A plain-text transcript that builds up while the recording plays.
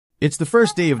It's the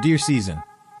first day of deer season.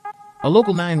 A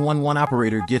local 911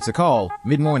 operator gets a call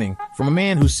mid-morning from a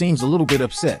man who seems a little bit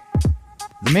upset.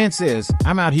 The man says,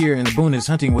 "I'm out here in the boonies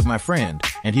hunting with my friend,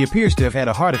 and he appears to have had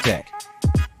a heart attack.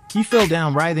 He fell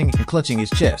down writhing and clutching his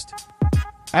chest.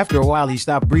 After a while he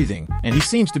stopped breathing, and he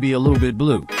seems to be a little bit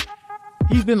blue.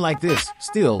 He's been like this,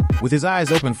 still, with his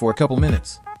eyes open for a couple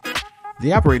minutes."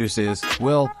 The operator says,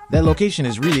 "Well, that location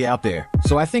is really out there,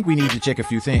 so I think we need to check a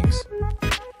few things.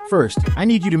 First, I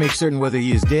need you to make certain whether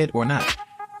he is dead or not."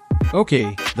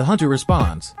 "Okay," the hunter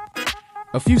responds.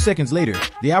 A few seconds later,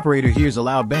 the operator hears a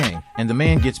loud bang, and the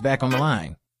man gets back on the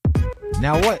line.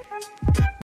 "Now what?"